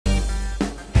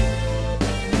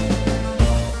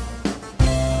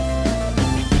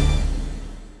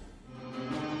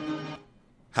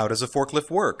How does a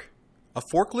forklift work? A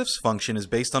forklift's function is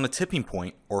based on a tipping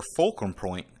point or fulcrum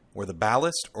point where the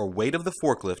ballast or weight of the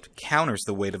forklift counters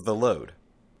the weight of the load.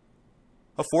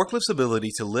 A forklift's ability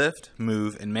to lift,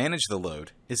 move, and manage the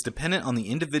load is dependent on the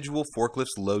individual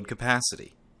forklift's load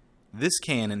capacity. This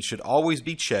can and should always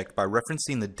be checked by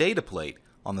referencing the data plate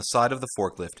on the side of the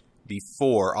forklift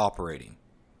before operating.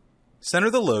 Center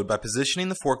the load by positioning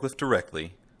the forklift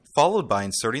directly, followed by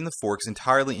inserting the forks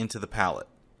entirely into the pallet.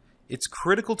 It's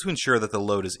critical to ensure that the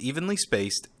load is evenly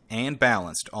spaced and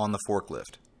balanced on the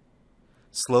forklift.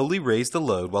 Slowly raise the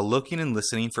load while looking and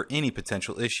listening for any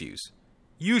potential issues.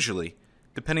 Usually,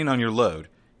 depending on your load,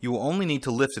 you will only need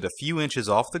to lift it a few inches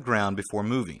off the ground before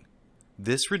moving.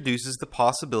 This reduces the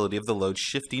possibility of the load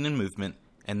shifting in movement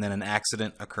and then an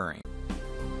accident occurring.